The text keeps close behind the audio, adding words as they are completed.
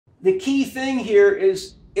the key thing here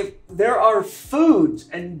is if there are foods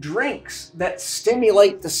and drinks that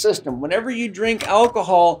stimulate the system. Whenever you drink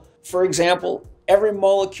alcohol, for example, every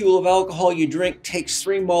molecule of alcohol you drink takes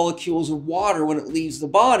 3 molecules of water when it leaves the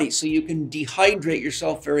body. So you can dehydrate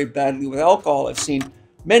yourself very badly with alcohol. I've seen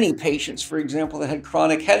many patients, for example, that had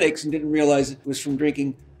chronic headaches and didn't realize it was from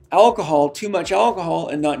drinking alcohol, too much alcohol,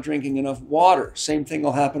 and not drinking enough water. Same thing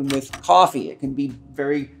will happen with coffee. It can be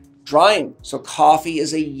very drying. So coffee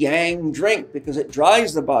is a yang drink because it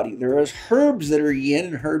dries the body. There are herbs that are yin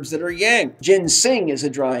and herbs that are yang. Ginseng is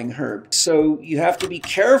a drying herb. So you have to be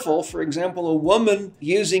careful. For example, a woman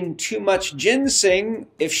using too much ginseng,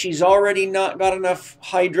 if she's already not got enough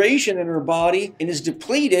hydration in her body and is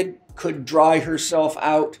depleted, could dry herself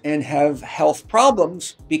out and have health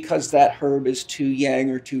problems because that herb is too yang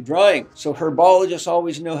or too drying. So herbologists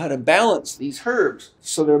always know how to balance these herbs.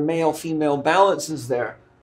 So their male-female balance is there.